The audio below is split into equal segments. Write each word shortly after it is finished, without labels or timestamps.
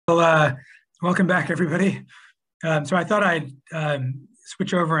Well, welcome back, everybody. So I thought I'd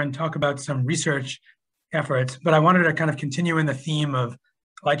switch over and talk about some research efforts, but I wanted to kind of continue in the theme of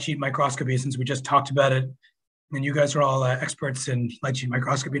light sheet microscopy since we just talked about it, and you guys are all experts in light sheet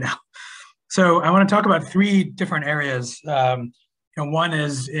microscopy now. So I want to talk about three different areas. One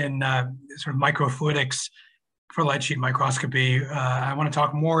is in sort of microfluidics for light sheet microscopy. I want to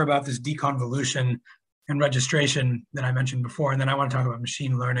talk more about this deconvolution and registration that I mentioned before, and then I want to talk about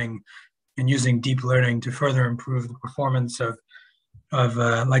machine learning and using deep learning to further improve the performance of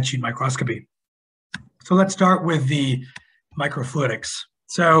light sheet microscopy. So let's start with the microfluidics.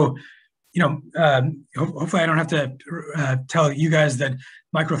 So, hopefully I don't have to tell you guys that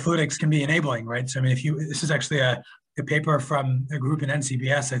microfluidics can be enabling, right? So I mean, this is actually a paper from a group in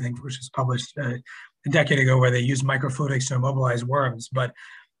NCBS, I think, which was published a decade ago, where they used microfluidics to immobilize worms. But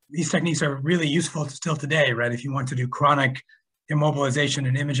these techniques are really useful still today, right? If you want to do chronic immobilization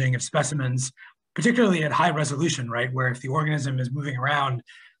and imaging of specimens, particularly at high resolution, right? Where if the organism is moving around,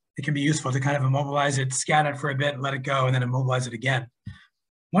 it can be useful to kind of immobilize it, scan it for a bit, let it go, and then immobilize it again.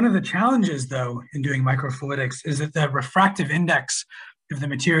 One of the challenges, though, in doing microfluidics is that the refractive index of the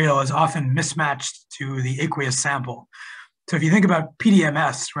material is often mismatched to the aqueous sample. So if you think about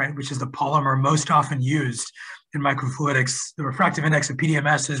PDMS, right, which is the polymer most often used in microfluidics, the refractive index of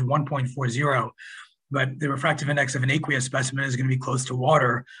PDMS is 1.40, but the refractive index of an aqueous specimen is going to be close to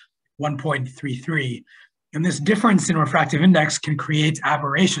water, 1.33. And this difference in refractive index can create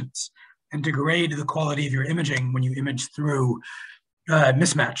aberrations and degrade the quality of your imaging when you image through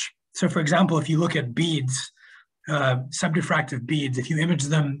mismatch. So for example, if you look at beads, subdiffractive beads, if you image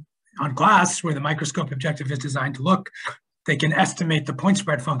them on glass where the microscope objective is designed to look, they can estimate the point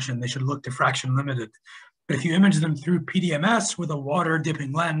spread function. They should look diffraction limited. But if you image them through PDMS with a water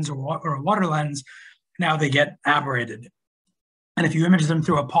dipping lens or a water lens, now they get aberrated. And if you image them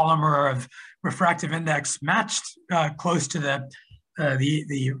through a polymer of refractive index matched close to the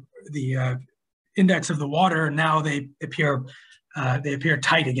index of the water, now they appear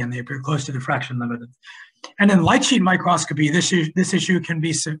tight again. They appear close to diffraction limited. And in light sheet microscopy, this issue can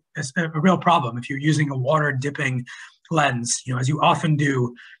be a real problem if you're using a water dipping lens, as you often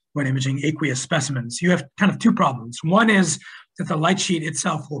do when imaging aqueous specimens. You have kind of two problems. One is that the light sheet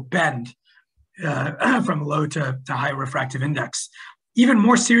itself will bend from low to high refractive index. Even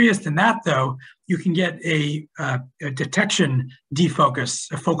more serious than that, though, you can get a detection defocus,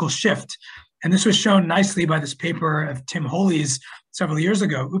 a focal shift. And this was shown nicely by this paper of Tim Holy's several years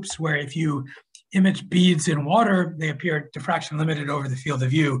ago, where if you image beads in water, they appear diffraction limited over the field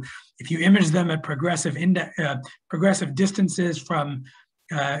of view. If you image them at progressive distances from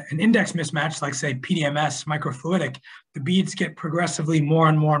an index mismatch, like say PDMS microfluidic, the beads get progressively more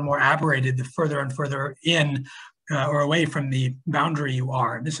and more and more aberrated the further and further in or away from the boundary you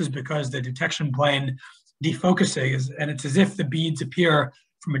are. And this is because the detection plane defocuses, and it's as if the beads appear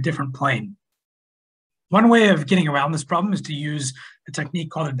from a different plane. One way of getting around this problem is to use a technique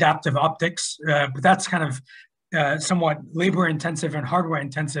called adaptive optics, but that's kind of somewhat labor-intensive and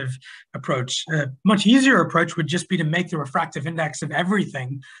hardware-intensive approach. A much easier approach would just be to make the refractive index of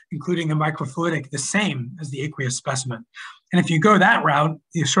everything, including the microfluidic, the same as the aqueous specimen. And if you go that route,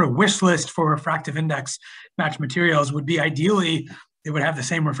 the sort of wish list for refractive index matched materials would be ideally, they would have the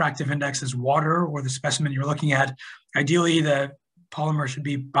same refractive index as water or the specimen you're looking at. Ideally, the polymer should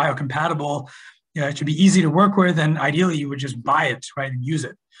be biocompatible. It should be easy to work with, and ideally you would just buy it, right, and use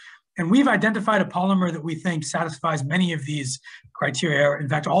it. And we've identified a polymer that we think satisfies many of these criteria, in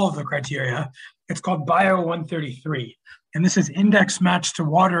fact, all of the criteria. It's called Bio-133. And this is index matched to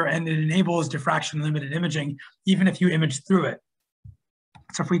water, and it enables diffraction limited imaging, even if you image through it.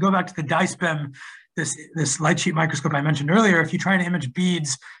 So if we go back to the DICE-BEM, this light sheet microscope I mentioned earlier, if you try to image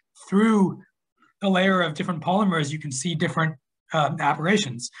beads through a layer of different polymers, you can see different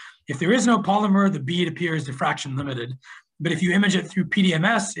aberrations. If there is no polymer, the bead appears diffraction limited. But if you image it through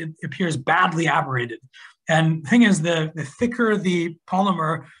PDMS, it appears badly aberrated. And the thing is, the thicker the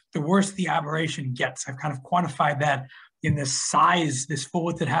polymer, the worse the aberration gets. I've kind of quantified that in this size, this full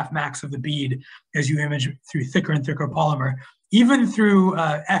width at half max of the bead as you image through thicker and thicker polymer. Even through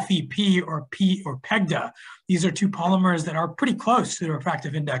FEP or PEGDA, these are two polymers that are pretty close to the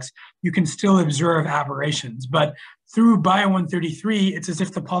refractive index. You can still observe aberrations. But through Bio-133, it's as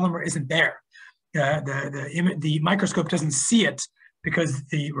if the polymer isn't there. The microscope doesn't see it because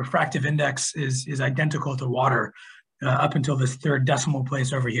the refractive index is identical to water up until this third decimal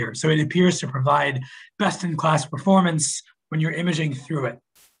place over here. So it appears to provide best-in-class performance when you're imaging through it.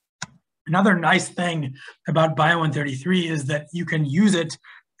 Another nice thing about Bio-133 is that you can use it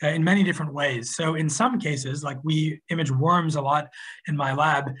in many different ways. So in some cases, like we image worms a lot in my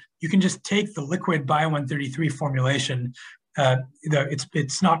lab, you can just take the liquid Bio-133 formulation.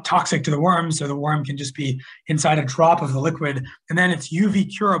 It's not toxic to the worm, so the worm can just be inside a drop of the liquid, and then it's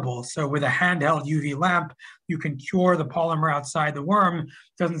UV curable. So with a handheld UV lamp, you can cure the polymer outside the worm. It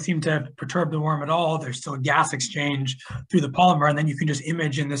doesn't seem to perturb the worm at all. There's still a gas exchange through the polymer, and then you can just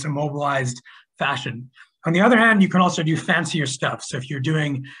image in this immobilized fashion. On the other hand, you can also do fancier stuff. So if you're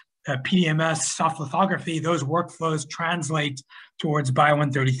doing PDMS soft lithography, those workflows translate towards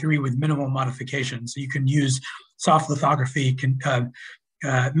Bio-133 with minimal modification. So you can use soft lithography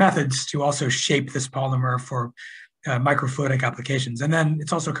methods to also shape this polymer for microfluidic applications. And then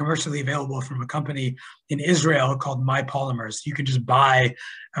it's also commercially available from a company in Israel called My Polymers. You can just buy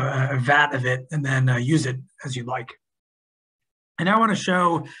a vat of it and then use it as you like. And I want to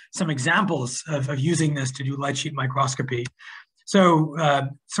show some examples of using this to do light sheet microscopy. So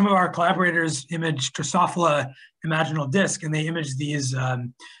some of our collaborators imaged Drosophila imaginal disc, and they imaged these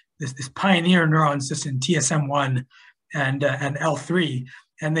this pioneer neuron system TSM1 and L3.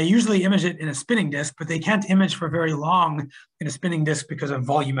 And they usually image it in a spinning disk, but they can't image for very long in a spinning disk because of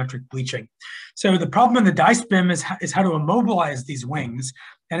volumetric bleaching. So the problem in the dice BIM is how to immobilize these wings.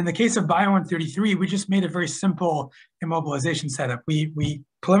 And in the case of Bio-133, we just made a very simple immobilization setup. We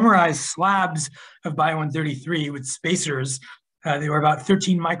polymerized slabs of Bio-133 with spacers. They were about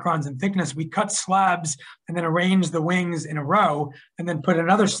 13 microns in thickness. We cut slabs and then arranged the wings in a row and then put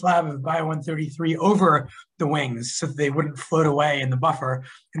another slab of Bio-133 over the wings so that they wouldn't float away in the buffer.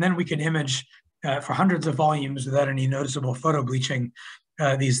 And then we could image for hundreds of volumes without any noticeable photo bleaching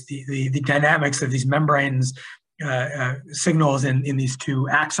the dynamics of these membranes signals in these two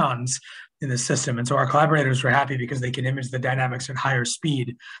axons in the system. And so our collaborators were happy because they can image the dynamics at higher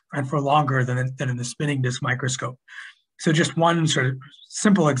speed and for longer than in the spinning disk microscope. So just one sort of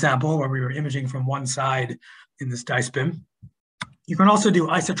simple example where we were imaging from one side in this dice BIM. You can also do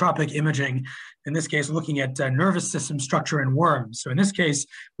isotropic imaging, in this case, looking at nervous system structure in worms. So in this case,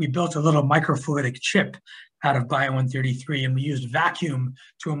 we built a little microfluidic chip out of Bio-133, and we used vacuum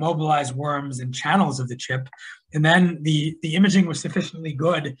to immobilize worms and channels of the chip. And then the imaging was sufficiently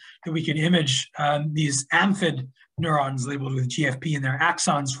good that we could image these amphid neurons labeled with GFP and their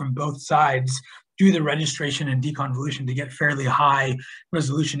axons from both sides, do the registration and deconvolution to get fairly high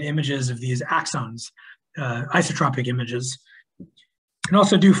resolution images of these axons, isotropic images. You can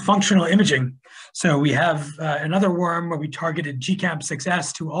also do functional imaging. So we have another worm where we targeted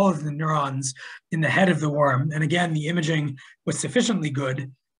GCAMP6S to all of the neurons in the head of the worm. And again, the imaging was sufficiently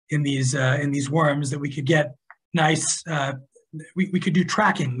good in these worms that we could get nice, we could do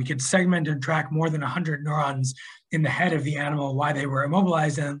tracking. We could segment and track more than 100 neurons in the head of the animal while they were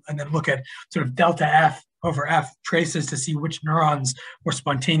immobilized, and then look at sort of delta F over F traces to see which neurons were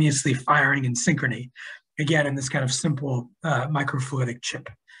spontaneously firing in synchrony. Again, in this kind of simple microfluidic chip.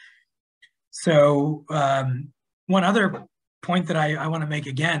 So one other point that I want to make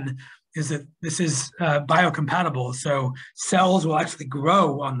again is that this is biocompatible. So cells will actually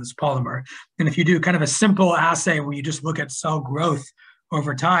grow on this polymer. And if you do kind of a simple assay where you just look at cell growth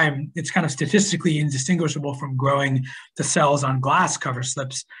over time, it's kind of statistically indistinguishable from growing the cells on glass cover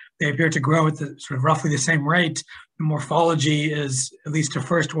slips. They appear to grow at the sort of roughly the same rate. The morphology is, at least to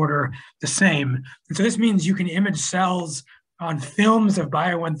first order, the same. And so this means you can image cells on films of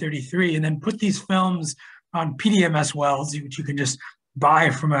Bio-133 and then put these films on PDMS wells, which you can just buy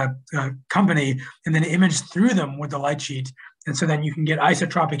from a company, and then image through them with the light sheet. And so then you can get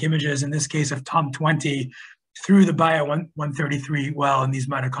isotropic images, in this case of TOM20, through the Bio-133 well in these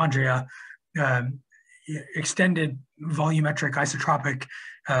mitochondria, extended volumetric isotropic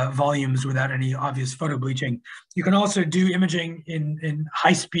volumes without any obvious photo bleaching. You can also do imaging in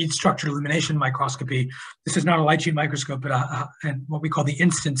high-speed structure illumination microscopy. This is not a light sheet microscope, but what we call the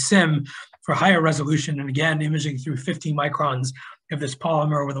instant SIM for higher resolution. And again, imaging through 50 microns of this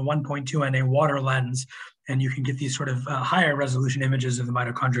polymer with a 1.2 NA water lens, and you can get these sort of higher resolution images of the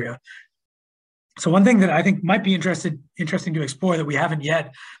mitochondria. So one thing that I think might be interesting to explore that we haven't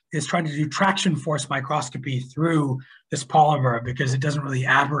yet is trying to do traction force microscopy through this polymer, because it doesn't really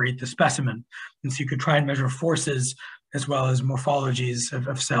aberrate the specimen. And so you could try and measure forces as well as morphologies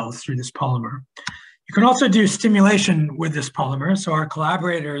of cells through this polymer. You can also do stimulation with this polymer. So our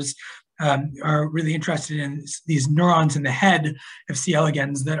collaborators are really interested in these neurons in the head of C.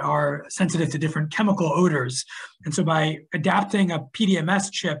 elegans that are sensitive to different chemical odors. And so by adapting a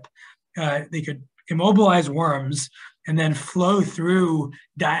PDMS chip, they could immobilize worms and then flow through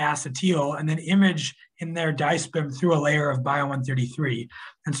diacetyl and then image in their dice BIM through a layer of Bio-133.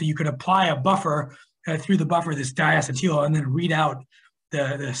 And so you could apply a buffer through the buffer, this diacetyl, and then read out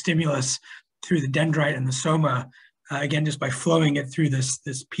the stimulus through the dendrite and the soma, again, just by flowing it through this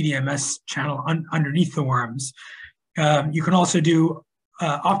PDMS channel underneath the worms. You can also do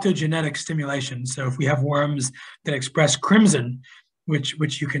optogenetic stimulation. So if we have worms that express crimson,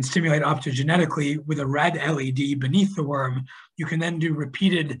 which you can stimulate optogenetically with a red LED beneath the worm, you can then do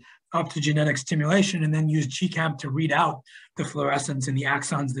repeated optogenetic stimulation and then use GCAMP to read out the fluorescence in the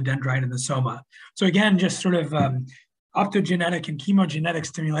axons, the dendrite, and the soma. So again, just sort of optogenetic and chemogenetic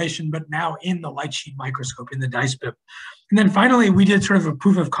stimulation, but now in the light sheet microscope, in the dye SPIP. And then finally, we did sort of a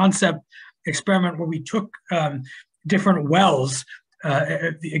proof of concept experiment where we took different wells,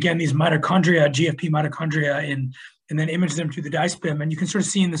 again, these mitochondria, GFP mitochondria, and then imaged them through the dye SPIM. And you can sort of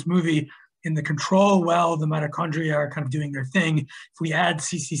see in this movie, in the control well, the mitochondria are kind of doing their thing. If we add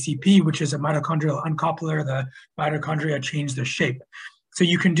CCCP, which is a mitochondrial uncoupler, the mitochondria change their shape. So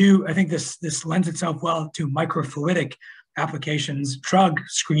you can do, I think this lends itself well to microfluidic applications, drug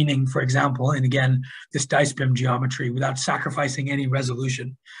screening, for example, and again, this dye SPIM geometry without sacrificing any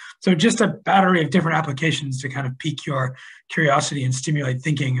resolution. So just a battery of different applications to kind of pique your curiosity and stimulate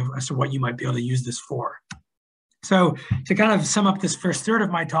thinking as to what you might be able to use this for. So to kind of sum up this first third of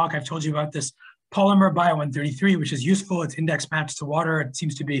my talk, I've told you about this polymer Bio-133, which is useful. It's index matched to water. It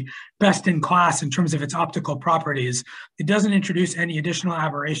seems to be best in class in terms of its optical properties. It doesn't introduce any additional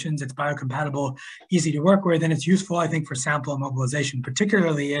aberrations. It's biocompatible, easy to work with, and it's useful, I think, for sample mobilization,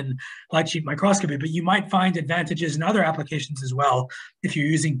 particularly in light sheet microscopy. But you might find advantages in other applications as well if you're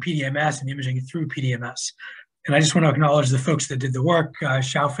using PDMS and imaging through PDMS. And I just want to acknowledge the folks that did the work,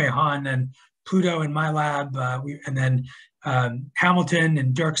 Xiaofei Han and Pluto in my lab, and then Hamilton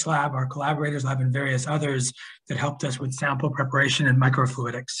and Dirk's lab, our collaborators lab, and various others that helped us with sample preparation and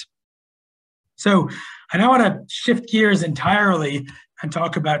microfluidics. So I now want to shift gears entirely and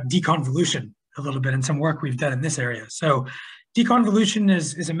talk about deconvolution a little bit and some work we've done in this area. So deconvolution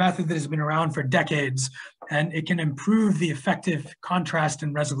is a method that has been around for decades, and it can improve the effective contrast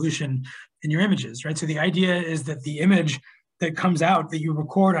and resolution in your images, right? So the idea is that the image that comes out that you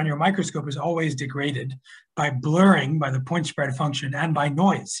record on your microscope is always degraded by blurring, by the point spread function, and by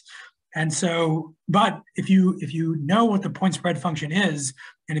noise. And so, but if you know what the point spread function is,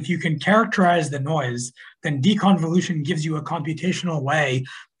 and if you can characterize the noise, then deconvolution gives you a computational way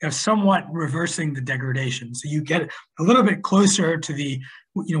of somewhat reversing the degradation. So you get a little bit closer to the,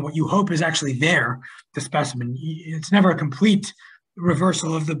 what you hope is actually there, the specimen. It's never a complete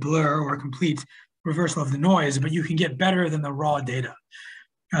reversal of the blur or a complete reversal of the noise, but you can get better than the raw data.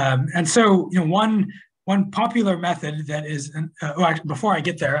 And so, one popular method that is, before I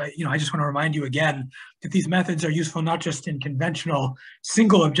get there, I just want to remind you again that these methods are useful not just in conventional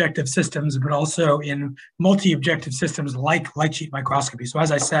single objective systems, but also in multi-objective systems like light sheet microscopy. So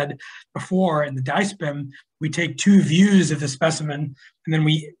as I said before, in the dye SPIM, we take two views of the specimen, and then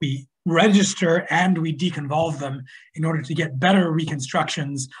we register and we deconvolve them in order to get better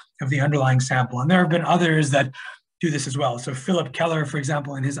reconstructions of the underlying sample. And there have been others that do this as well. So Philip Keller, for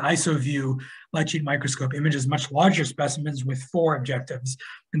example, in his ISOView light sheet microscope, images much larger specimens with 4 objectives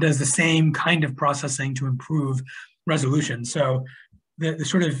and does the same kind of processing to improve resolution. So the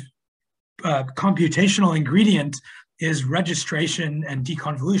sort of computational ingredient is registration and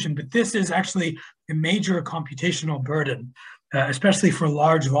deconvolution, but this is actually a major computational burden, especially for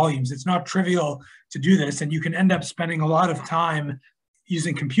large volumes. It's not trivial to do this, and you can end up spending a lot of time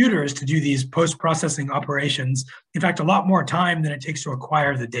using computers to do these post-processing operations. In fact, a lot more time than it takes to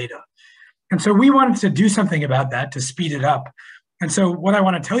acquire the data. And so we wanted to do something about that to speed it up. And so what I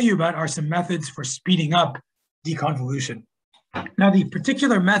want to tell you about are some methods for speeding up deconvolution. Now, the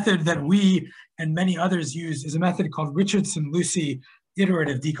particular method that we and many others use is a method called Richardson-Lucy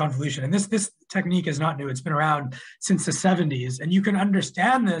iterative deconvolution. And this technique is not new. It's been around since the 70s. And you can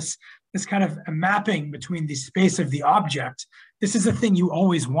understand this kind of a mapping between the space of the object. This is a thing you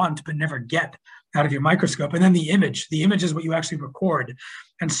always want but never get out of your microscope. And then the image. The image is what you actually record.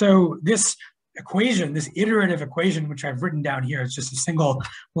 And so this equation, this iterative equation, which I've written down here, it's just a single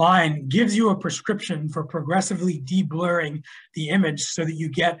line, gives you a prescription for progressively deblurring the image so that you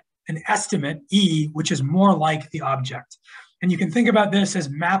get an estimate, E, which is more like the object. And you can think about this as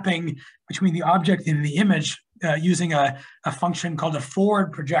mapping between the object and the image using a function called a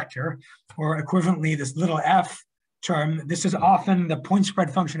forward projector, or equivalently this little f term. This is often the point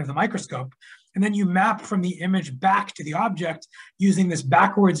spread function of the microscope. And then you map from the image back to the object using this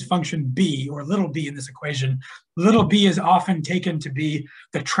backwards function b, or little b in this equation. Little b is often taken to be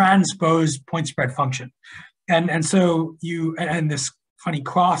the transposed point spread function. And so this funny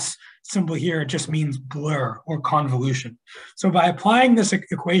cross symbol here just means blur or convolution. So by applying this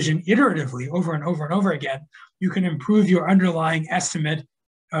equation iteratively over and over and over again, you can improve your underlying estimate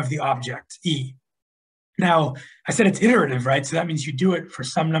of the object, E. Now, I said it's iterative, right? So that means you do it for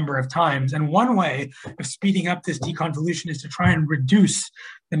some number of times. And one way of speeding up this deconvolution is to try and reduce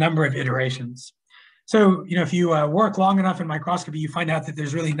the number of iterations. So, if you work long enough in microscopy, you find out that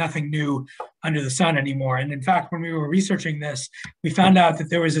there's really nothing new under the sun anymore. And in fact, when we were researching this, we found out that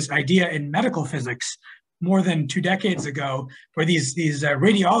there was this idea in medical physics more than 2 decades ago, where these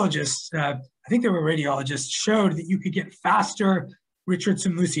radiologists, I think they were radiologists, showed that you could get faster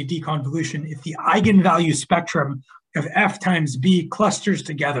Richardson-Lucy deconvolution if the eigenvalue spectrum of F times B clusters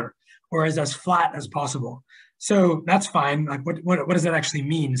together, or is as flat as possible. So that's fine. Like, what does that actually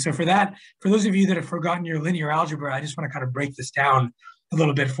mean? So for those of you that have forgotten your linear algebra, I just want to kind of break this down a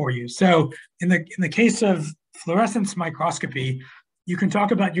little bit for you. So in the case of fluorescence microscopy, you can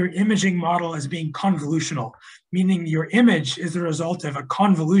talk about your imaging model as being convolutional, meaning your image is the result of a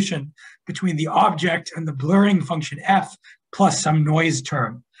convolution between the object and the blurring function F plus some noise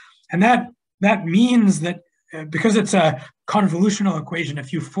term. And that means that because it's a convolutional equation,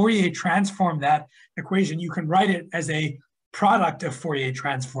 if you Fourier transform that equation, you can write it as a product of Fourier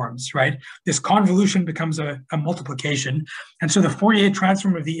transforms, right? This convolution becomes a multiplication. And so the Fourier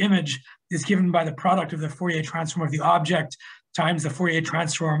transform of the image is given by the product of the Fourier transform of the object times the Fourier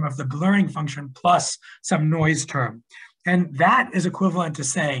transform of the blurring function plus some noise term. And that is equivalent to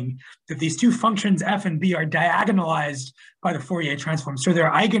saying that these two functions, F and B, are diagonalized by the Fourier transform. So their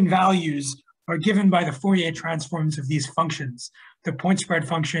eigenvalues are given by the Fourier transforms of these functions, the point spread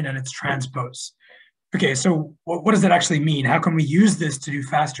function and its transpose. Okay, so what does that actually mean? How can we use this to do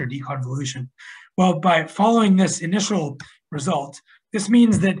faster deconvolution? Well, by following this initial result, this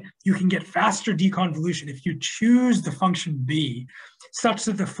means that you can get faster deconvolution if you choose the function B such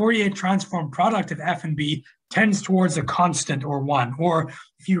that the Fourier transform product of F and B tends towards a constant or 1. Or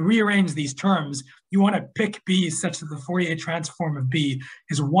if you rearrange these terms, you want to pick B such that the Fourier transform of B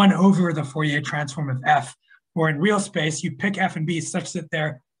is 1 over the Fourier transform of F. Or in real space, you pick F and B such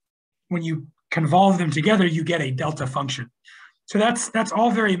that when you convolve them together, you get a delta function. So that's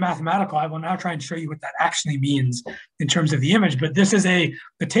all very mathematical. I will now try and show you what that actually means in terms of the image. But this is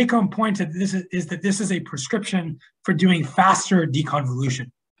the take-home point of this is that this is a prescription for doing faster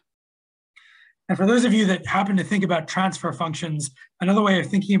deconvolution. And for those of you that happen to think about transfer functions, another way of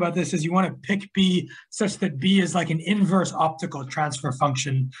thinking about this is you want to pick B such that B is like an inverse optical transfer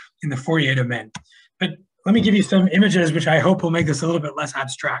function in the Fourier domain. But let me give you some images which I hope will make this a little bit less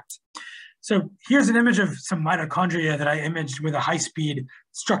abstract. So here's an image of some mitochondria that I imaged with a high-speed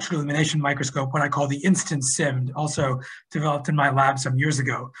structural illumination microscope, what I call the instant SIMD, also developed in my lab some years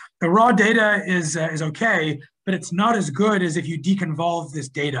ago. The raw data is okay, but it's not as good as if you deconvolve this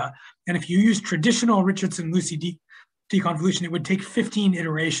data. And if you use traditional Richardson-Lucy deconvolution, it would take 15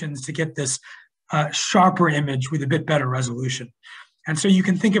 iterations to get this sharper image with a bit better resolution. And so you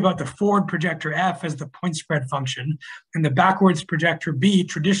can think about the forward projector F as the point spread function, and the backwards projector B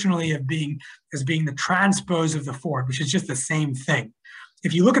traditionally as being the transpose of the forward, which is just the same thing.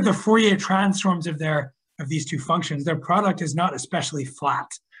 If you look at the Fourier transforms of these two functions, their product is not especially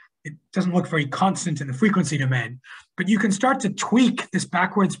flat. It doesn't look very constant in the frequency domain, but you can start to tweak this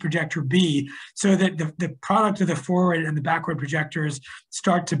backwards projector B so that the product of the forward and the backward projectors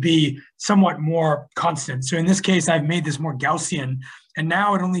start to be somewhat more constant. So in this case, I've made this more Gaussian, and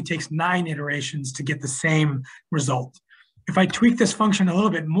now it only takes 9 iterations to get the same result. If I tweak this function a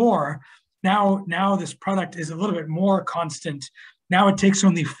little bit more, now this product is a little bit more constant. Now it takes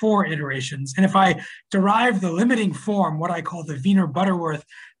only 4 iterations. And if I derive the limiting form, what I call the Wiener-Butterworth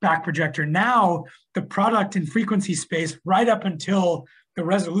back projector, now the product in frequency space right up until the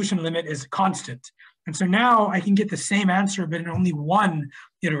resolution limit is constant. And so now I can get the same answer, but in only 1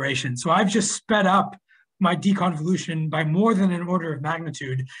 iteration. So I've just sped up my deconvolution by more than an order of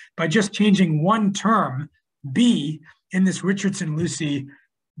magnitude by just changing 1 term, B, in this Richardson-Lucy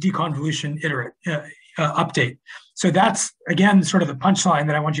deconvolution update. So that's, again, sort of the punchline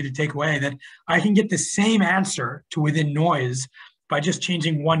that I want you to take away, that I can get the same answer to within noise by just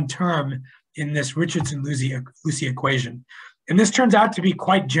changing 1 term in this Richardson-Lucy equation. And this turns out to be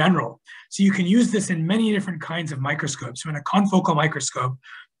quite general. So you can use this in many different kinds of microscopes. So in a confocal microscope,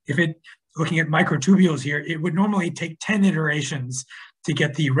 looking at microtubules here, it would normally take 10 iterations to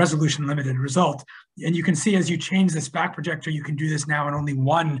get the resolution limited result. And you can see as you change this back projector, you can do this now in only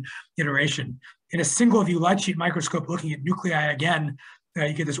 1 iteration. In a single view light sheet microscope looking at nuclei again,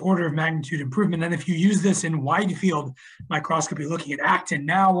 you get this order of magnitude improvement. And if you use this in wide field microscopy looking at actin,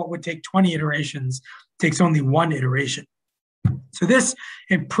 now what would take 20 iterations takes only 1 iteration. So this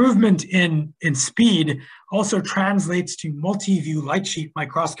improvement in speed also translates to multi-view light sheet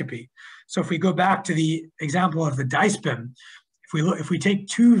microscopy. So if we go back to the example of the dice bin, if we take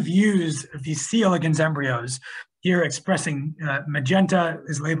two views of these C. elegans embryos, here expressing magenta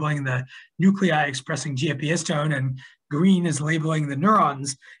is labeling the nuclei expressing GAP-histone, and green is labeling the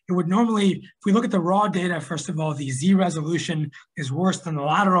neurons. It would normally, if we look at the raw data, first of all, the Z resolution is worse than the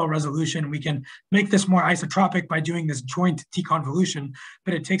lateral resolution. We can make this more isotropic by doing this joint deconvolution,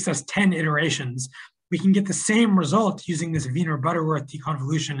 but it takes us 10 iterations. We can get the same result using this Wiener-Butterworth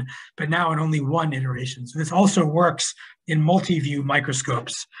deconvolution, but now in only one iteration. So this also works in multi-view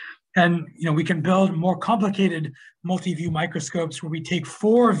microscopes. And we can build more complicated multi-view microscopes where we take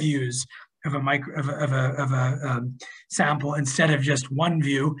 4 views of a sample instead of just 1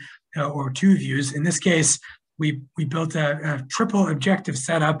 view or 2 views. In this case, we built a triple objective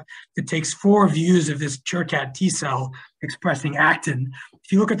setup that takes 4 views of this Jurkat T cell expressing actin.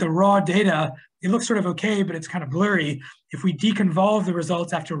 If you look at the raw data, it looks sort of okay, but it's kind of blurry. If we deconvolve the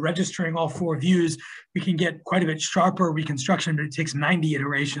results after registering all 4 views, we can get quite a bit sharper reconstruction, but it takes 90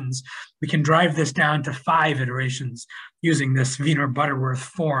 iterations. We can drive this down to 5 iterations using this Wiener-Butterworth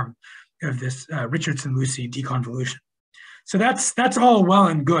form of this Richardson-Lucy deconvolution. So that's all well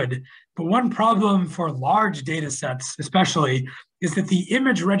and good, but one problem for large data sets especially is that the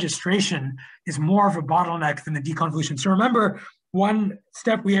image registration is more of a bottleneck than the deconvolution. So remember, one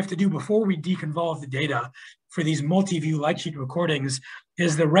step we have to do before we deconvolve the data for these multi-view light sheet recordings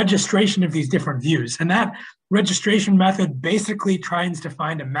is the registration of these different views. And that registration method basically tries to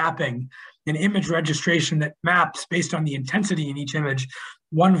find a mapping, an image registration that maps based on the intensity in each image,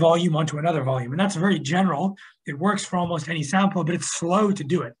 one volume onto another volume. And that's very general. It works for almost any sample, but it's slow to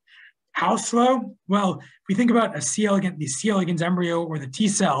do it. How slow? Well, if we think about the C. elegans embryo or the T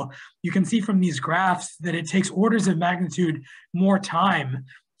cell, you can see from these graphs that it takes orders of magnitude more time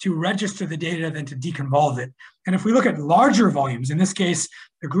to register the data than to deconvolve it. And if we look at larger volumes, in this case,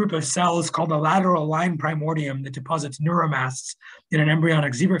 a group of cells called the lateral line primordium that deposits neuromasts in an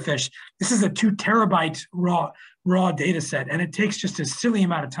embryonic zebrafish, this is a 2 terabyte raw data set, and it takes just a silly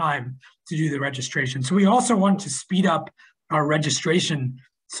amount of time to do the registration. So we also want to speed up our registration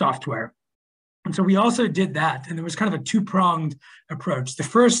software. And so we also did that, and there was kind of a 2-pronged approach. The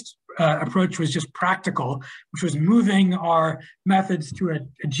first approach was just practical, which was moving our methods to a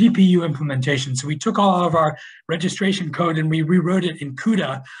GPU implementation. So we took all of our registration code and we rewrote it in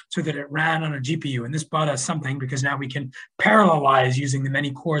CUDA so that it ran on a GPU. And this brought us something because now we can parallelize using the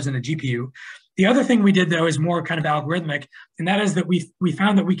many cores in a GPU. The other thing we did, though, is more kind of algorithmic, and that is that we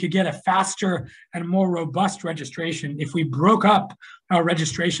found that we could get a faster and more robust registration if we broke up our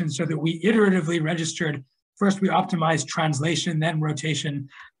registration so that we iteratively registered. First, we optimized translation, then rotation,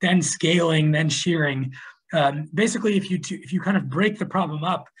 then scaling, then shearing. Basically, if you kind of break the problem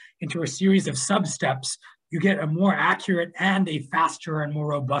up into a series of sub-steps, you get a more accurate and a faster and more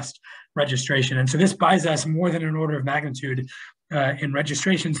robust registration. And so this buys us more than an order of magnitude in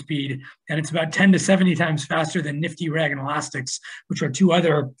registration speed, and it's about 10 to 70 times faster than Nifty Reg and Elastics, which are 2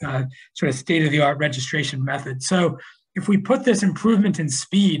 other sort of state-of-the-art registration methods. So if we put this improvement in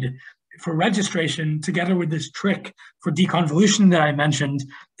speed for registration together with this trick for deconvolution that I mentioned,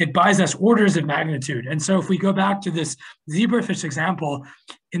 it buys us orders of magnitude. And so if we go back to this zebrafish example,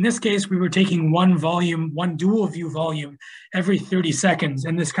 in this case, we were taking one dual view volume every 30 seconds,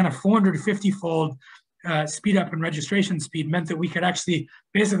 and this kind of 450-fold speed up in registration speed meant that we could actually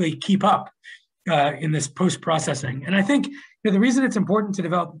basically keep up in this post-processing. And I think the reason it's important to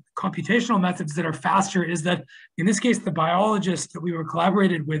develop computational methods that are faster is that, in this case, the biologist that we were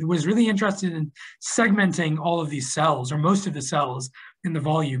collaborated with was really interested in segmenting all of these cells, or most of the cells, in the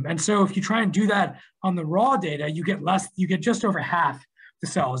volume. And so if you try and do that on the raw data, you get just over half the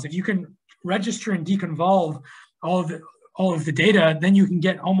cells. If you can register and deconvolve all of the data, then you can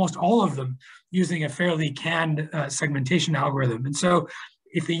get almost all of them using a fairly canned segmentation algorithm. And so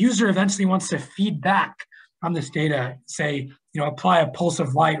if the user eventually wants to feed back on this data, say, apply a pulse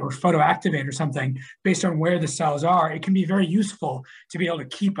of light or photoactivate or something based on where the cells are, it can be very useful to be able to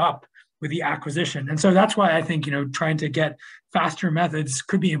keep up with the acquisition. And so that's why I think, trying to get faster methods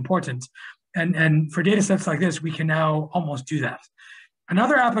could be important. And for data sets like this, we can now almost do that.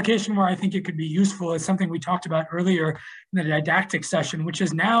 Another application where I think it could be useful is something we talked about earlier in the didactic session, which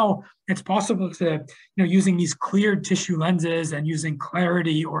is now it's possible to, using these cleared tissue lenses and using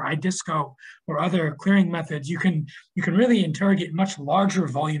Clarity or iDisco or other clearing methods, you can really interrogate much larger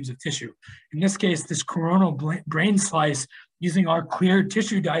volumes of tissue. In this case, this coronal brain slice, using our cleared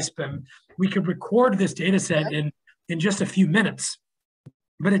tissue dice BIM, we could record this data set in just a few minutes.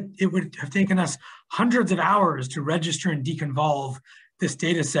 but it would have taken us hundreds of hours to register and deconvolve this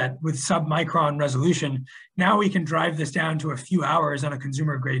data set with sub-micron resolution. Now we can drive this down to a few hours on a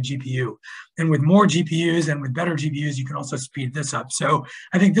consumer-grade GPU. And with more GPUs and with better GPUs, you can also speed this up. So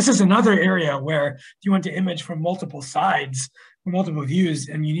I think this is another area where if you want to image from multiple sides, from multiple views,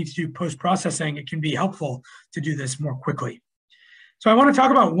 and you need to do post-processing, it can be helpful to do this more quickly. So I want to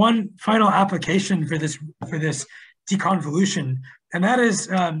talk about one final application for this deconvolution, and that is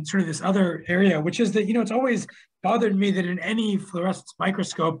sort of this other area, which is that, it's always bothered me that in any fluorescence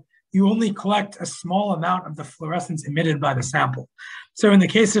microscope, you only collect a small amount of the fluorescence emitted by the sample. So in the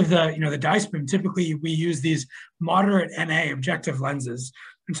case of the dye beam, typically we use these moderate NA objective lenses.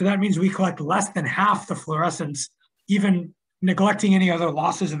 And so that means we collect less than half the fluorescence, even neglecting any other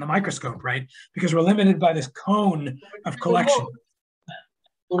losses in the microscope, right? Because we're limited by this cone of collection.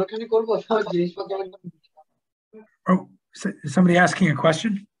 Oh, is somebody asking a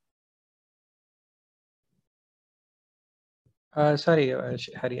question? Sorry,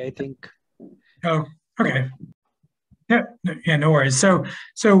 Hari, I think. Oh, okay. Yeah, no worries. So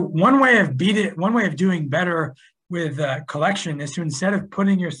one way of doing better with collection is to, instead of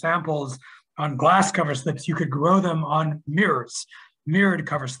putting your samples on glass cover slips, you could grow them on mirrored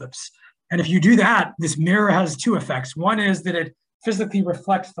cover slips. And if you do that, this mirror has two effects. One is that it physically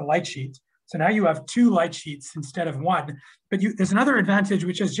reflects the light sheet. So now you have two light sheets instead of one. But there's another advantage,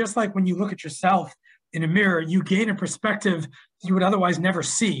 which is just like when you look at yourself in a mirror, you gain a perspective you would otherwise never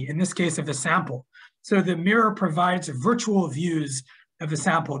see, in this case of the sample. So the mirror provides virtual views of the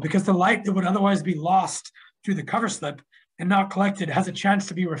sample, because the light that would otherwise be lost through the cover slip and not collected has a chance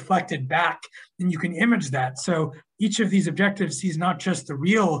to be reflected back, and you can image that. So each of these objectives sees not just the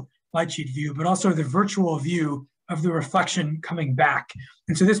real light sheet view, but also the virtual view of the reflection coming back.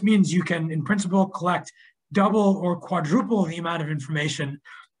 And so this means you can, in principle, collect double or quadruple the amount of information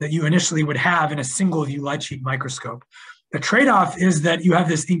that you initially would have in a single view light sheet microscope. The trade-off is that you have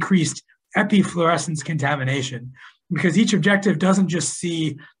this increased epifluorescence contamination, because each objective doesn't just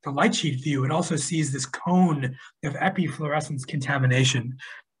see the light sheet view, it also sees this cone of epifluorescence contamination.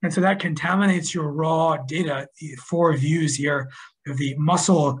 And so that contaminates your raw data, 4 views here of the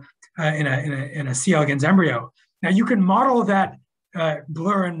muscle in a C. elegans embryo. Now you can model that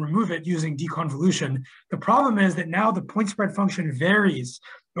blur and remove it using deconvolution. The problem is that now the point spread function varies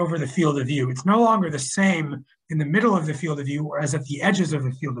over the field of view. It's no longer the same in the middle of the field of view as at the edges of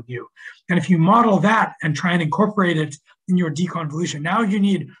the field of view. And if you model that and try and incorporate it in your deconvolution, now you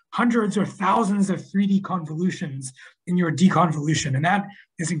need hundreds or thousands of 3D convolutions in your deconvolution. And that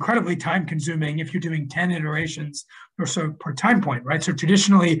is incredibly time consuming if you're doing 10 iterations or so per time point, right? So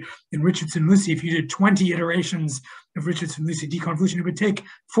traditionally in Richardson-Lucy, if you did 20 iterations of Richardson-Lucy deconvolution, it would take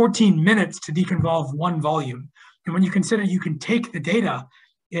 14 minutes to deconvolve one volume. And when you consider you can take the data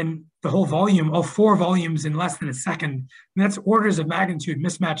in the whole volume, all 4 volumes in less than a second, and that's orders of magnitude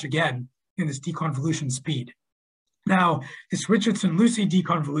mismatch again in this deconvolution speed. Now, this Richardson-Lucy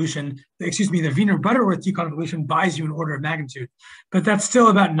deconvolution, the Wiener-Butterworth deconvolution buys you an order of magnitude, but that's still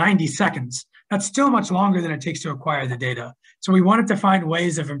about 90 seconds. That's still much longer than it takes to acquire the data. So we wanted to find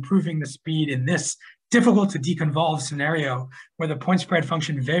ways of improving the speed in this difficult to deconvolve scenario where the point spread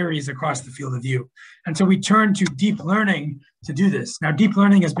function varies across the field of view. And so we turned to deep learning to do this. Now, deep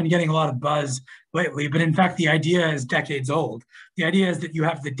learning has been getting a lot of buzz lately, but in fact, the idea is decades old. The idea is that you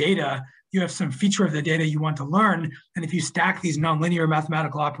have the data, you have some feature of the data you want to learn, and if you stack these nonlinear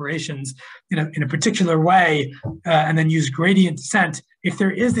mathematical operations in a particular way, and then use gradient descent, if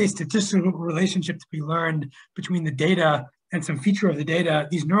there is a statistical relationship to be learned between the data and some feature of the data,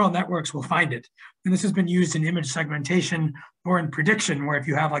 these neural networks will find it. And this has been used in image segmentation or in prediction, where if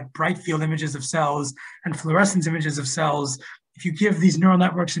you have like bright field images of cells and fluorescence images of cells, if you give these neural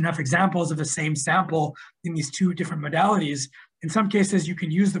networks enough examples of the same sample in these 2 different modalities, in some cases you can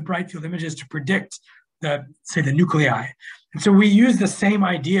use the bright field images to predict the nuclei. And so we use the same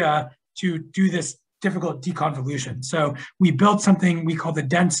idea to do this difficult deconvolution. So we built something we call the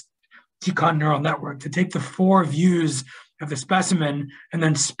dense decon neural network to take the 4 views of the specimen and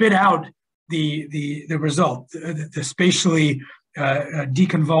then spit out the result, the spatially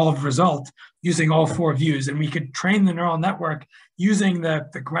deconvolved result using all 4 views. And we could train the neural network using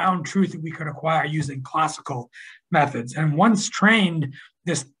the ground truth that we could acquire using classical methods. And once trained,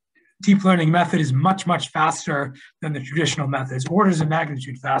 this deep learning method is much, much faster than the traditional methods, orders of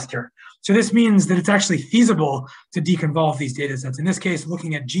magnitude faster. So this means that it's actually feasible to deconvolve these data sets. In this case,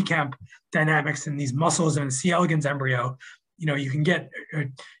 looking at GCamp dynamics in these muscles in a C. elegans embryo, you can get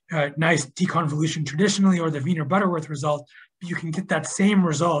a nice deconvolution traditionally or the Wiener-Butterworth result, but you can get that same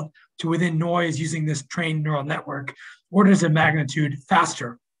result to within noise using this trained neural network orders of magnitude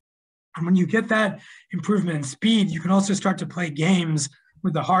faster. And when you get that improvement in speed, you can also start to play games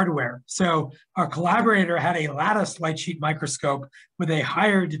with the hardware. So our collaborator had a lattice light sheet microscope with a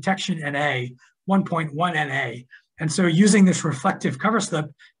higher detection NA, 1.1 NA. And so using this reflective cover slip,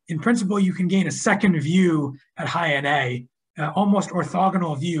 in principle, you can gain a second view at high NA, almost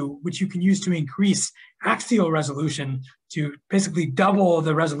orthogonal view, which you can use to increase axial resolution to basically double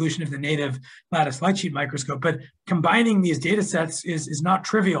the resolution of the native lattice light sheet microscope. But combining these data sets is not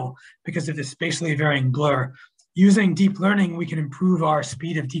trivial because of the spatially varying blur. Using deep learning, we can improve our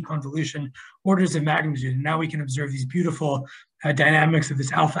speed of deconvolution orders of magnitude. And now we can observe these beautiful dynamics of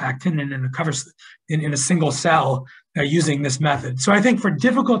this alpha actinin in a cover in a single cell using this method. So I think for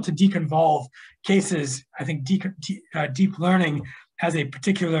difficult to deconvolve cases, I think deep learning has a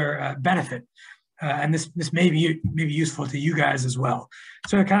particular benefit. And this may be useful to you guys as well.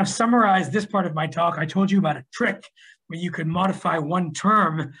 So to kind of summarize this part of my talk, I told you about a trick where you could modify one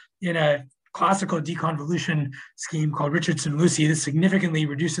term in a classical deconvolution scheme called Richardson-Lucy. This significantly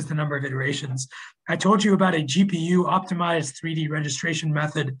reduces the number of iterations. I told you about a GPU optimized 3D registration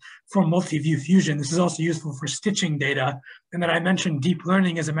method for multi-view fusion. This is also useful for stitching data. And then I mentioned deep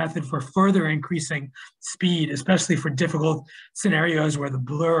learning as a method for further increasing speed, especially for difficult scenarios where the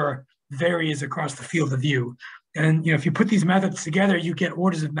blur varies across the field of view. And if you put these methods together, you get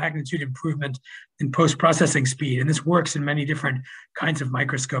orders of magnitude improvement in post-processing speed. And this works in many different kinds of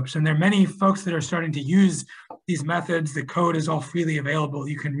microscopes. And there are many folks that are starting to use these methods. The code is all freely available.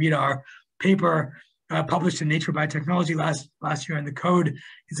 You can read our paper published in Nature Biotechnology last year, and the code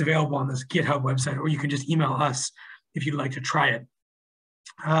is available on this GitHub website, or you can just email us if you'd like to try it.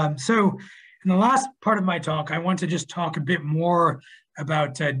 So in the last part of my talk, I want to just talk a bit more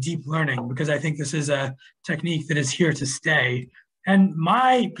about deep learning, because I think this is a technique that is here to stay. And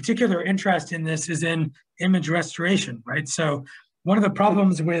my particular interest in this is in image restoration, right? So one of the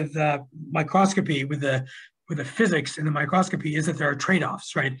problems with microscopy, with the physics in the microscopy, is that there are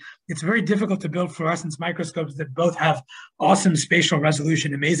trade-offs, right? It's very difficult to build fluorescence microscopes that both have awesome spatial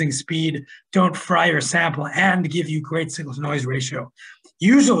resolution, amazing speed, don't fry your sample, and give you great signal-to-noise ratio.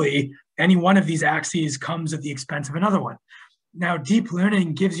 Usually, any one of these axes comes at the expense of another one. Now, deep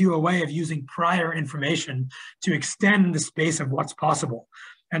learning gives you a way of using prior information to extend the space of what's possible.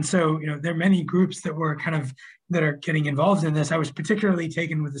 And so, there are many groups that are getting involved in this. I was particularly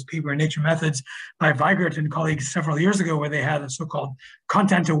taken with this paper in Nature Methods by Weigert and colleagues several years ago, where they had a so-called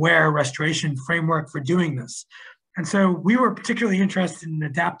content-aware restoration framework for doing this. And so we were particularly interested in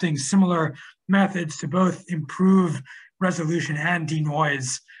adapting similar methods to both improve resolution and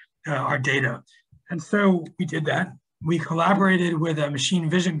denoise our data. And so we did that. We collaborated with a machine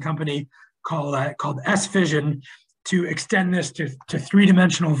vision company called S-Vision to extend this to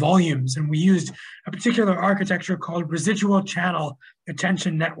three-dimensional volumes. And we used a particular architecture called residual channel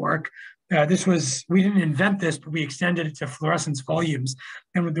attention network. We didn't invent this, but we extended it to fluorescence volumes.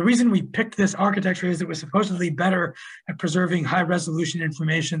 And the reason we picked this architecture is it was supposedly better at preserving high resolution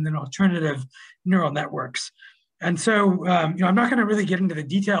information than alternative neural networks. And so, I'm not going to really get into the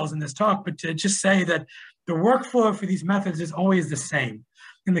details in this talk, but to just say that the workflow for these methods is always the same.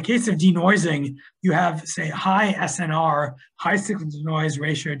 In the case of denoising, you have, say, high SNR, high signal-to-noise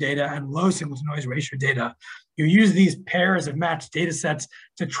ratio data, and low signal-to-noise ratio data. You use these pairs of matched data sets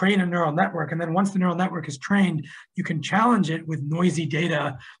to train a neural network, and then once the neural network is trained, you can challenge it with noisy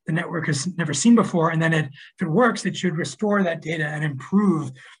data the network has never seen before, and then if it works, it should restore that data and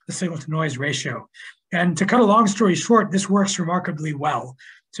improve the signal-to-noise ratio. And to cut a long story short, this works remarkably well.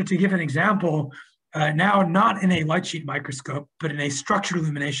 So to give an example, now not in a light sheet microscope, but in a structured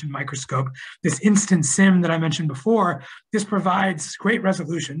illumination microscope, this instant SIM that I mentioned before, this provides great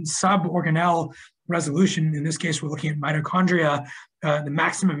resolution, sub-organelle resolution. In this case, we're looking at mitochondria, the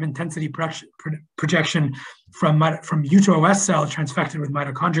maximum intensity projection from U2OS cell transfected with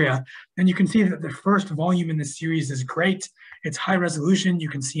mitochondria. And you can see that the first volume in this series is great. It's high resolution. You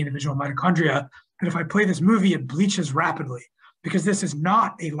can see individual mitochondria. And if I play this movie, it bleaches rapidly, because this is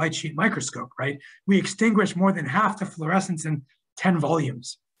not a light sheet microscope, right? We extinguish more than half the fluorescence in 10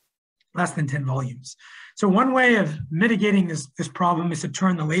 volumes, less than 10 volumes. So one way of mitigating this problem is to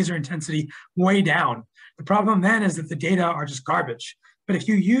turn the laser intensity way down. The problem then is that the data are just garbage. But if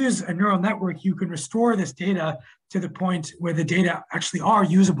you use a neural network, you can restore this data to the point where the data actually are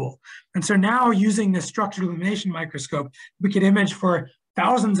usable. And so now, using this structured illumination microscope, we could image for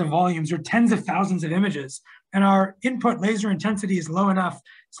thousands of volumes or tens of thousands of images. And our input laser intensity is low enough,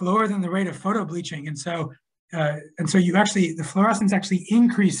 it's lower than the rate of photo bleaching. And so and so the fluorescence actually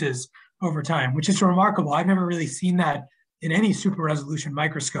increases over time, which is remarkable. I've never really seen that in any super resolution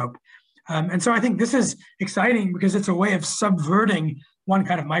microscope. And so I think this is exciting because it's a way of subverting one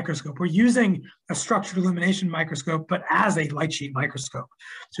kind of microscope. We're using a structured illumination microscope, but as a light sheet microscope.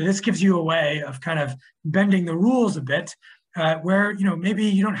 So this gives you a way of kind of bending the rules a bit, where maybe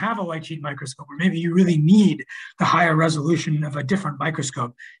you don't have a light sheet microscope, or maybe you really need the higher resolution of a different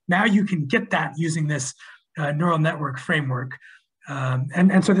microscope. Now you can get that using this neural network framework.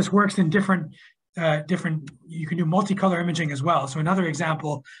 And so this works in different, you can do multicolor imaging as well. So another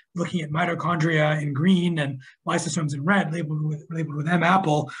example, looking at mitochondria in green and lysosomes in red, labeled with M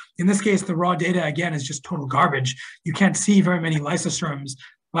apple. In this case, the raw data, again, is just total garbage. You can't see very many lysosomes,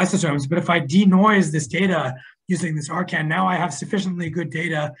 but if I denoise this data using this Arcan, now I have sufficiently good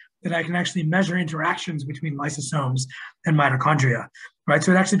data that I can actually measure interactions between lysosomes and mitochondria, right?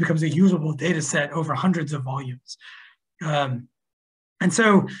 So it actually becomes a usable data set over hundreds of volumes. And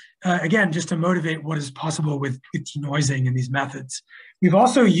so, again, just to motivate what is possible with denoising in these methods. We've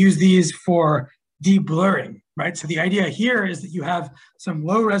also used these for de-blurring, right? So the idea here is that you have some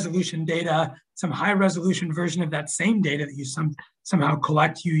low resolution data, some high resolution version of that same data that you somehow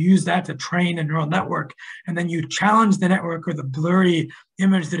collect. You use that to train a neural network, and then you challenge the network with a blurry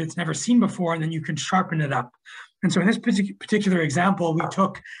image that it's never seen before, and then you can sharpen it up. And so in this particular example, we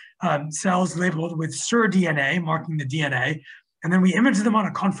took cells labeled with SIR-DNA, marking the DNA, and then we imaged them on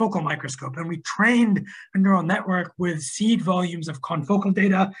a confocal microscope, and we trained a neural network with seed volumes of confocal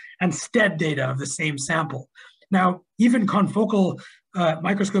data and STED data of the same sample. Now, even confocal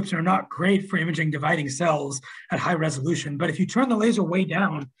microscopes are not great for imaging dividing cells at high resolution, but if you turn the laser way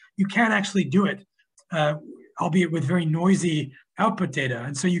down, you can actually do it, albeit with very noisy output data.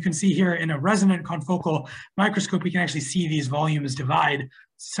 And so you can see here in a resonant confocal microscope, we can actually see these volumes divide,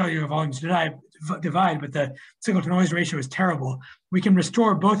 cellular volumes divide, but the signal to noise ratio is terrible. We can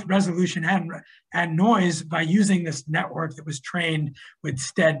restore both resolution and noise by using this network that was trained with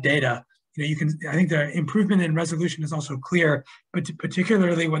STED data. I think the improvement in resolution is also clear, but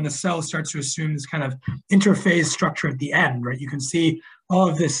particularly when the cell starts to assume this kind of interphase structure at the end, right? You can see all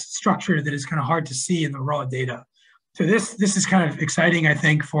of this structure that is kind of hard to see in the raw data. So this is kind of exciting, I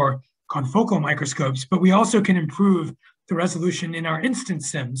think, for confocal microscopes, but we also can improve the resolution in our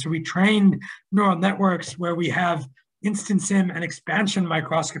instance sim. So we trained neural networks where we have instance sim and expansion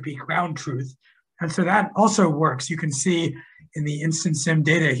microscopy ground truth. And so that also works. You can see in the instance sim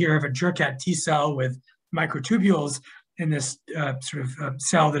data here of a Jurkat T cell with microtubules in this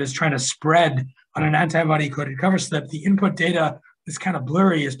cell that is trying to spread on an antibody-coated cover slip. The input data is kind of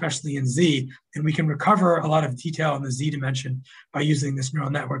blurry, especially in Z, and we can recover a lot of detail in the Z dimension by using this neural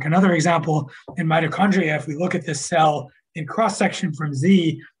network. Another example in mitochondria, if we look at this cell in cross-section from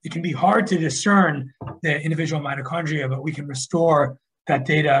Z, it can be hard to discern the individual mitochondria, but we can restore that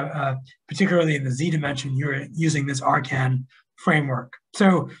data, particularly in the Z dimension, you're using this Arcan framework.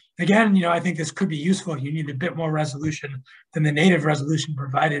 So again, I think this could be useful. You need a bit more resolution than the native resolution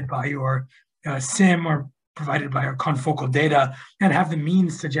provided by your sim or provided by our confocal data, and have the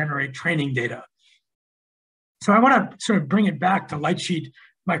means to generate training data. So I want to sort of bring it back to light sheet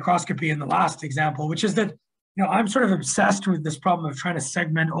microscopy in the last example, which is that I'm sort of obsessed with this problem of trying to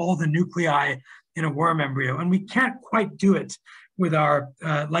segment all the nuclei in a worm embryo, and we can't quite do it with our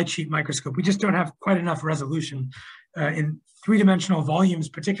light sheet microscope. We just don't have quite enough resolution in three-dimensional volumes,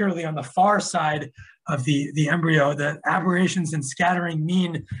 particularly on the far side of the embryo. The aberrations and scattering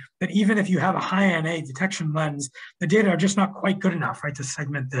mean that even if you have a high NA detection lens, the data are just not quite good enough, right, to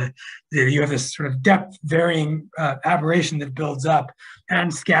segment the data. You have this sort of depth varying aberration that builds up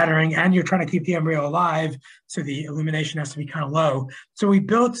and scattering, and you're trying to keep the embryo alive, so the illumination has to be kind of low. So we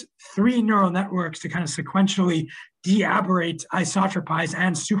built 3 neural networks to kind of sequentially de-aberrate, isotropize,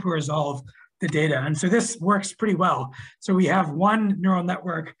 and super resolve the data. And so this works pretty well. So we have one neural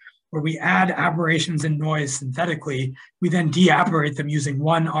network where we add aberrations and noise synthetically. We then de-aberrate them using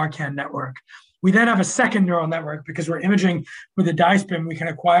one Arcan network. We then have a second neural network because we're imaging with a dye spin we can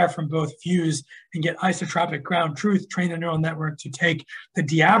acquire from both views and get isotropic ground truth, train a neural network to take the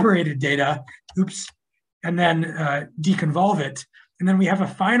de-aberrated data, and then deconvolve it. And then we have a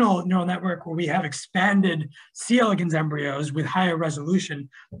final neural network where we have expanded C. elegans embryos with higher resolution,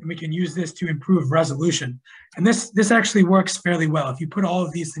 and we can use this to improve resolution. And this actually works fairly well. If you put all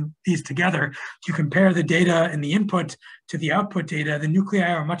of these together, you compare the data and the input to the output data, the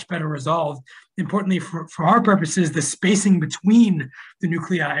nuclei are much better resolved. Importantly, for our purposes, the spacing between the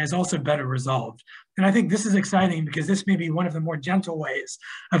nuclei is also better resolved. And I think this is exciting because this may be one of the more gentle ways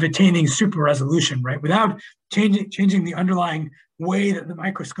of attaining super resolution, right? Without changing the underlying way that the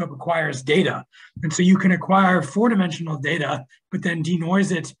microscope acquires data. And so you can acquire four-dimensional data, but then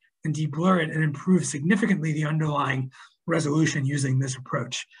denoise it and deblur it and improve significantly the underlying resolution using this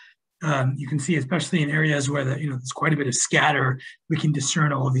approach. You can see, especially in areas where there's quite a bit of scatter, we can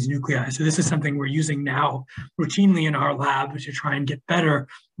discern all of these nuclei. So this is something we're using now routinely in our lab to try and get better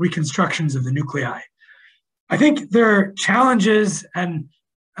reconstructions of the nuclei. I think there are challenges, and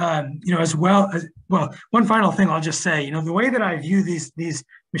as well, one final thing I'll just say, the way that I view these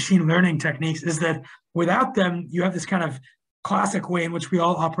machine learning techniques is that without them, you have this kind of classic way in which we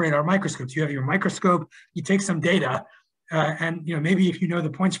all operate our microscopes. You have your microscope, you take some data, and maybe if you know the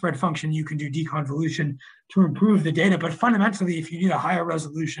point spread function, you can do deconvolution to improve the data. But fundamentally, if you need a higher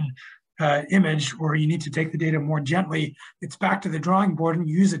resolution image, or you need to take the data more gently, it's back to the drawing board and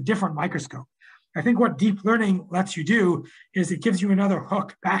you use a different microscope. I think what deep learning lets you do is it gives you another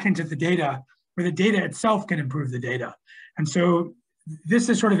hook back into the data where the data itself can improve the data. And so this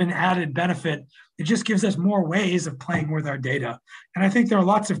is sort of an added benefit. It just gives us more ways of playing with our data. And I think there are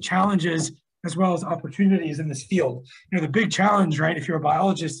lots of challenges as well as opportunities in this field. The big challenge, right, if you're a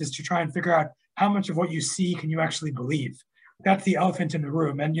biologist, is to try and figure out how much of what you see can you actually believe. That's the elephant in the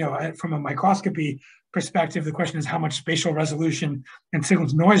room. And from a microscopy perspective, the question is how much spatial resolution and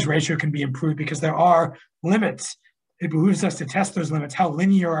signal-to-noise ratio can be improved, because there are limits. It behooves us to test those limits. How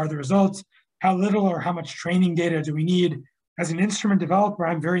linear are the results? How little or how much training data do we need? As an instrument developer,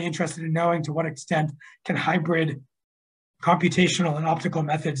 I'm very interested in knowing to what extent can hybrid computational and optical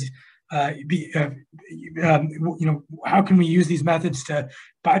methods how can we use these methods to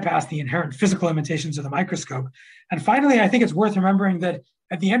bypass the inherent physical limitations of the microscope? And finally, I think it's worth remembering that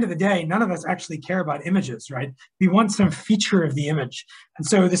at the end of the day, none of us actually care about images, right? We want some feature of the image. And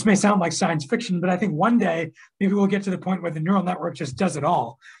so this may sound like science fiction, but I think one day, maybe we'll get to the point where the neural network just does it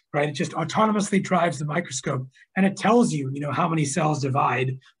all, right? It just autonomously drives the microscope and it tells you, how many cells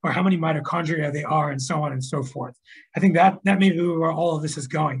divide or how many mitochondria they are and so on and so forth. I think that may be where all of this is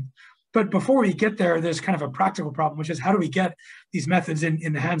going. But before we get there, there's kind of a practical problem, which is how do we get these methods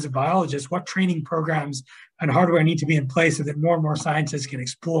in the hands of biologists? What training programs and hardware need to be in place so that more and more scientists can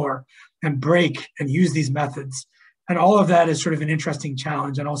explore and break and use these methods? And all of that is sort of an interesting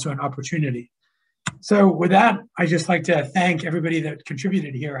challenge and also an opportunity. So with that, I just like to thank everybody that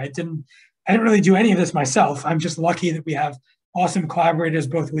contributed here. I didn't really do any of this myself. I'm just lucky that we have awesome collaborators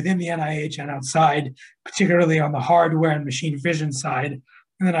both within the NIH and outside, particularly on the hardware and machine vision side.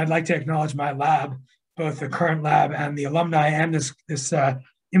 And then I'd like to acknowledge my lab, both the current lab and the alumni and this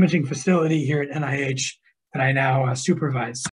imaging facility here at NIH that I now supervise.